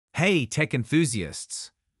Hey tech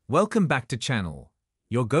enthusiasts! Welcome back to channel,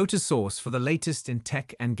 your go-to source for the latest in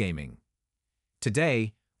tech and gaming.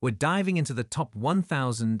 Today, we're diving into the top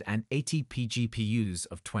 1080p GPUs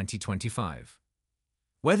of 2025.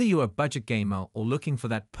 Whether you're a budget gamer or looking for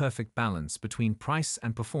that perfect balance between price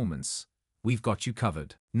and performance, we've got you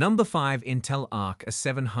covered. Number 5. Intel Arc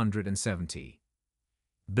A770.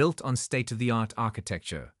 Built on state-of-the-art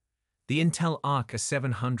architecture, the Intel Arc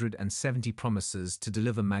A770 promises to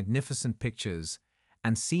deliver magnificent pictures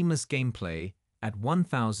and seamless gameplay at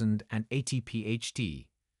 1080p HD,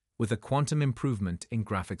 with a quantum improvement in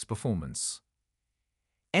graphics performance.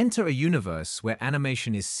 Enter a universe where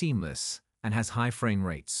animation is seamless and has high frame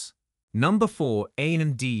rates. Number 4.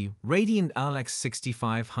 AMD Radeon RX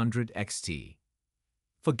 6500 XT.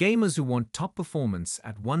 For gamers who want top performance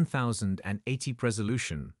at 1080p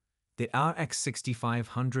resolution, the RX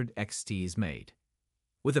 6500 XT is made.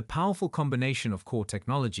 With a powerful combination of core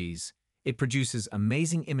technologies, it produces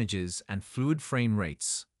amazing images and fluid frame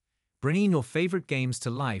rates, bringing your favorite games to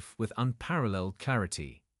life with unparalleled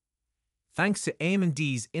clarity. Thanks to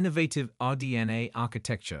AMD's innovative RDNA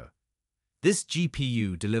architecture, this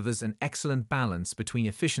GPU delivers an excellent balance between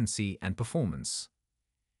efficiency and performance.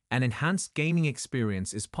 An enhanced gaming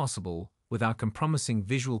experience is possible without compromising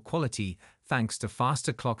visual quality thanks to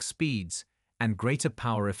faster clock speeds and greater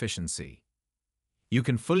power efficiency. You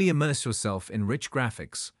can fully immerse yourself in rich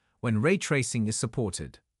graphics when ray tracing is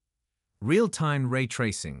supported. Real-time ray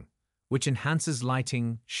tracing, which enhances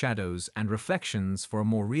lighting, shadows, and reflections for a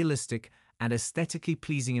more realistic and aesthetically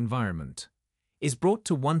pleasing environment, is brought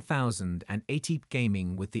to 1080p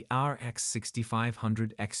gaming with the RX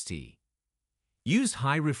 6500 XT. Use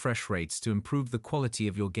high refresh rates to improve the quality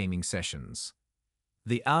of your gaming sessions.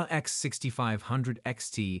 The RX 6500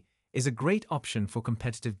 XT is a great option for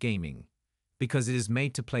competitive gaming because it is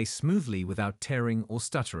made to play smoothly without tearing or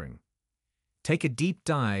stuttering. Take a deep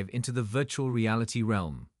dive into the virtual reality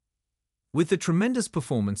realm. With the tremendous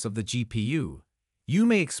performance of the GPU, you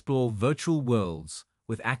may explore virtual worlds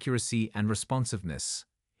with accuracy and responsiveness,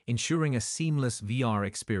 ensuring a seamless VR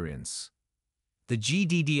experience. The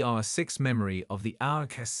GDDR6 memory of the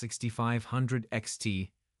RX 6500 XT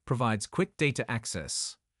provides quick data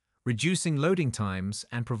access, reducing loading times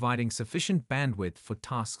and providing sufficient bandwidth for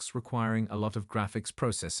tasks requiring a lot of graphics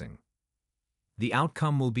processing. The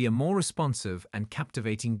outcome will be a more responsive and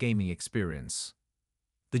captivating gaming experience.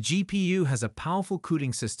 The GPU has a powerful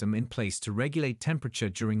cooling system in place to regulate temperature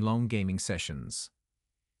during long gaming sessions.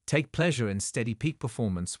 Take pleasure in steady peak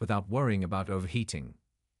performance without worrying about overheating.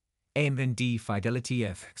 AMD Fidelity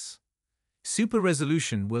FX. Super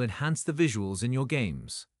resolution will enhance the visuals in your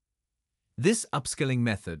games. This upscaling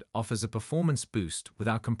method offers a performance boost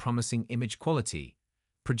without compromising image quality,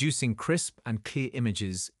 producing crisp and clear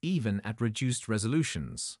images even at reduced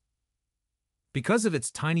resolutions. Because of its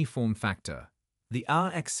tiny form factor, the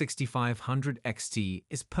RX 6500 XT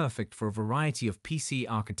is perfect for a variety of PC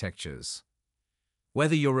architectures.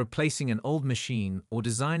 Whether you're replacing an old machine or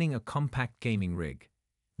designing a compact gaming rig,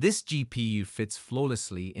 this GPU fits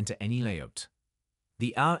flawlessly into any layout.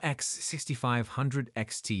 The RX 6500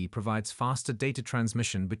 XT provides faster data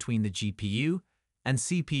transmission between the GPU and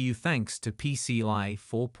CPU thanks to PCI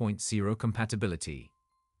 4.0 compatibility.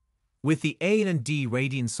 With the AMD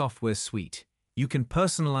Radeon software suite, you can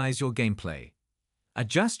personalize your gameplay.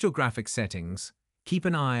 Adjust your graphics settings, keep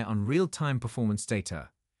an eye on real-time performance data,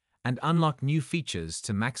 and unlock new features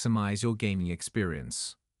to maximize your gaming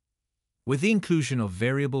experience. With the inclusion of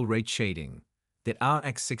variable rate shading, the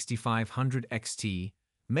RX 6500 XT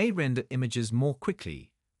may render images more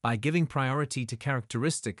quickly by giving priority to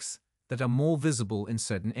characteristics that are more visible in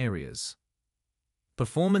certain areas.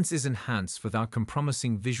 Performance is enhanced without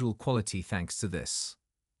compromising visual quality thanks to this.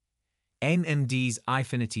 AMD's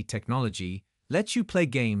Infinity technology lets you play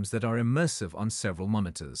games that are immersive on several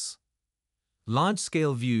monitors.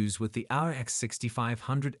 Large-scale views with the RX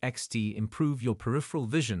 6500 XT improve your peripheral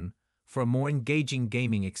vision for a more engaging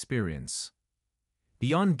gaming experience.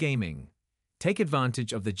 Beyond gaming, take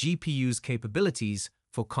advantage of the GPU's capabilities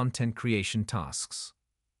for content creation tasks.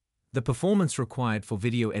 The performance required for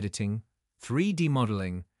video editing, 3D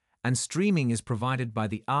modeling, and streaming is provided by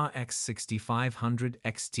the RX 6500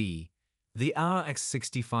 XT. The RX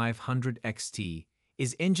 6500 XT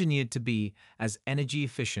is engineered to be as energy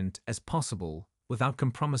efficient as possible without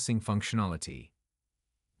compromising functionality.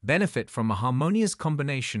 Benefit from a harmonious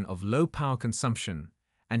combination of low power consumption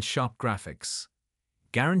and sharp graphics,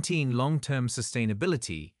 guaranteeing long-term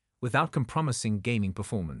sustainability without compromising gaming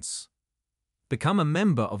performance. Become a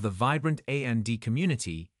member of the vibrant AMD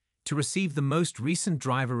community to receive the most recent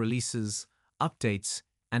driver releases, updates,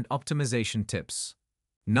 and optimization tips.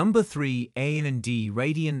 Number 3. AMD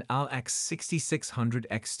Radeon RX 6600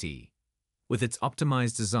 XT. With its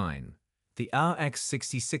optimized design, the RX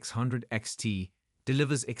 6600 XT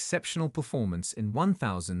delivers exceptional performance in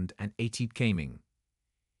 1080 gaming.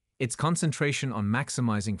 Its concentration on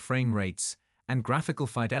maximizing frame rates and graphical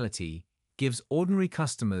fidelity gives ordinary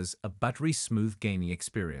customers a buttery-smooth gaming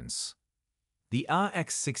experience. The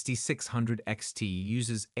RX 6600 XT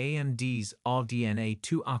uses AMD's RDNA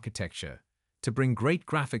 2 architecture to bring great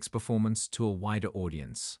graphics performance to a wider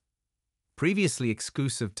audience. Previously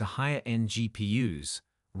exclusive to higher-end GPUs,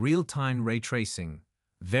 real-time ray tracing,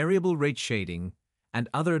 variable rate shading, and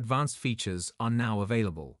other advanced features are now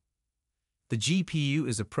available. The GPU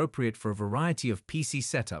is appropriate for a variety of PC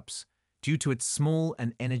setups due to its small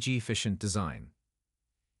and energy-efficient design.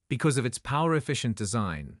 Because of its power-efficient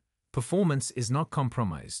design, performance is not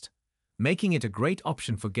compromised, making it a great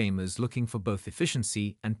option for gamers looking for both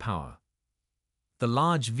efficiency and power. The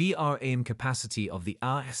large VRAM capacity of the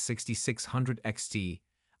RX 6600 XT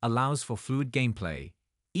allows for fluid gameplay,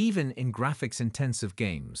 even in graphics-intensive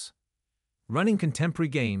games. Running contemporary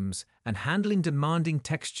games and handling demanding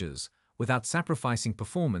textures without sacrificing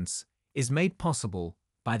performance is made possible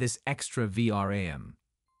by this extra VRAM.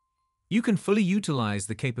 You can fully utilize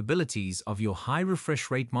the capabilities of your high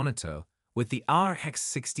refresh rate monitor with the RX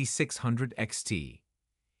 6600 XT.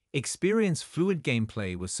 Experience fluid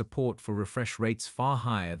gameplay with support for refresh rates far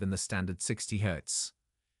higher than the standard 60 Hz,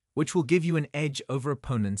 which will give you an edge over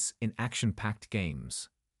opponents in action-packed games.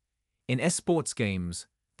 In esports games,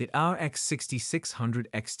 the RX 6600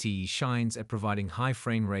 XT shines at providing high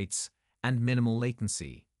frame rates and minimal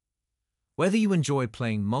latency. Whether you enjoy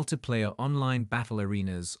playing multiplayer online battle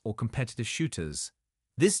arenas or competitive shooters,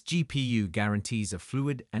 this GPU guarantees a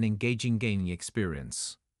fluid and engaging gaming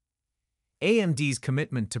experience. AMD's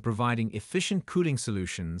commitment to providing efficient cooling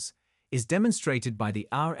solutions is demonstrated by the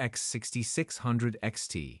RX 6600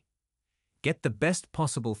 XT. Get the best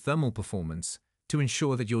possible thermal performance to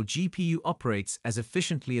ensure that your GPU operates as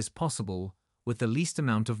efficiently as possible with the least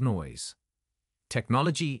amount of noise.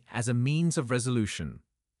 Technology as a means of resolution.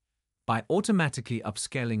 By automatically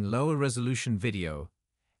upscaling lower resolution video,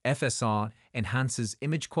 FSR enhances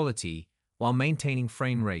image quality while maintaining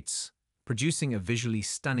frame rates, producing a visually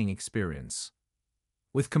stunning experience.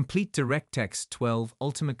 With complete DirectX 12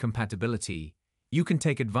 Ultimate compatibility, you can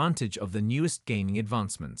take advantage of the newest gaming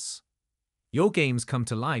advancements. Your games come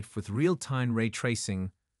to life with real-time ray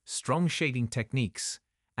tracing, strong shading techniques,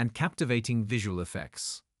 and captivating visual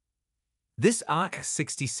effects. This RX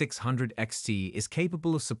 6600 XT is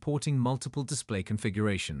capable of supporting multiple display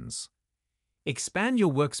configurations. Expand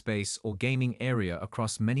your workspace or gaming area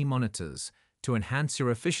across many monitors to enhance your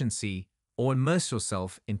efficiency or immerse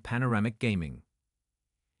yourself in panoramic gaming.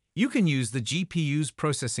 You can use the GPU's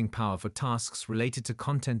processing power for tasks related to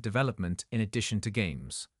content development in addition to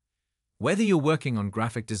games. Whether you're working on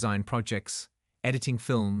graphic design projects, editing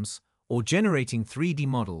films, or generating 3D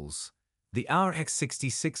models, the RX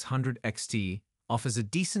 6600 XT offers a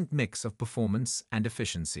decent mix of performance and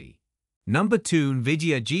efficiency. Number 2.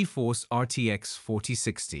 Nvidia GeForce RTX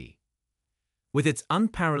 4060. With its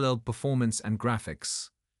unparalleled performance and graphics,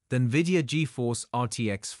 the Nvidia GeForce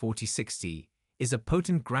RTX 4060 is a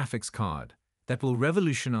potent graphics card that will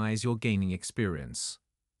revolutionize your gaming experience.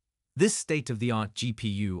 This state-of-the-art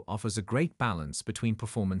GPU offers a great balance between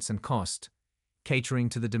performance and cost, catering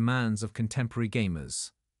to the demands of contemporary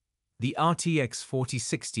gamers. The RTX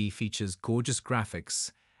 4060 features gorgeous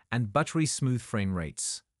graphics and buttery smooth frame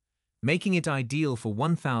rates, making it ideal for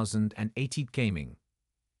 1080 gaming.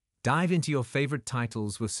 Dive into your favorite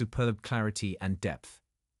titles with superb clarity and depth.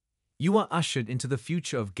 You are ushered into the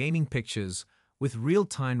future of gaming pictures with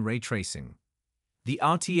real-time ray tracing. The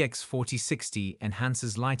RTX 4060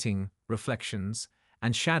 enhances lighting, reflections,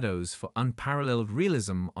 and shadows for unparalleled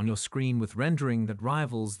realism on your screen with rendering that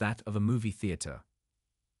rivals that of a movie theater.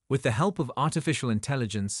 With the help of artificial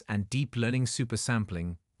intelligence and deep learning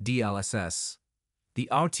supersampling, DLSS, the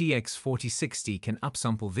RTX 4060 can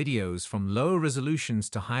upsample videos from lower resolutions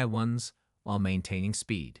to higher ones while maintaining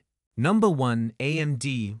speed. Number 1.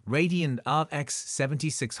 AMD Radeon RX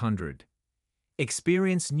 7600.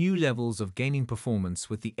 Experience new levels of gaming performance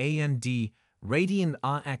with the AMD Radeon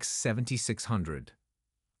RX 7600,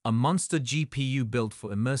 a monster GPU built for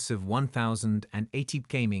immersive 1080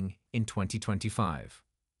 gaming in 2025.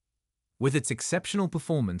 With its exceptional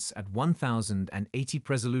performance at 1080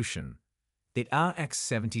 resolution, the RX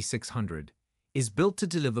 7600 is built to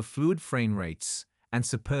deliver fluid frame rates and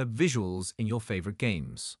superb visuals in your favorite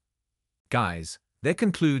games. Guys, that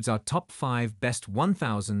concludes our top 5 best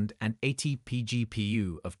 1080p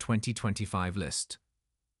GPU of 2025 list.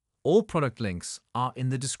 All product links are in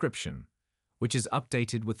the description, which is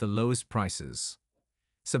updated with the lowest prices.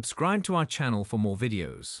 Subscribe to our channel for more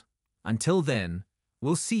videos. Until then,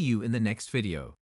 we'll see you in the next video.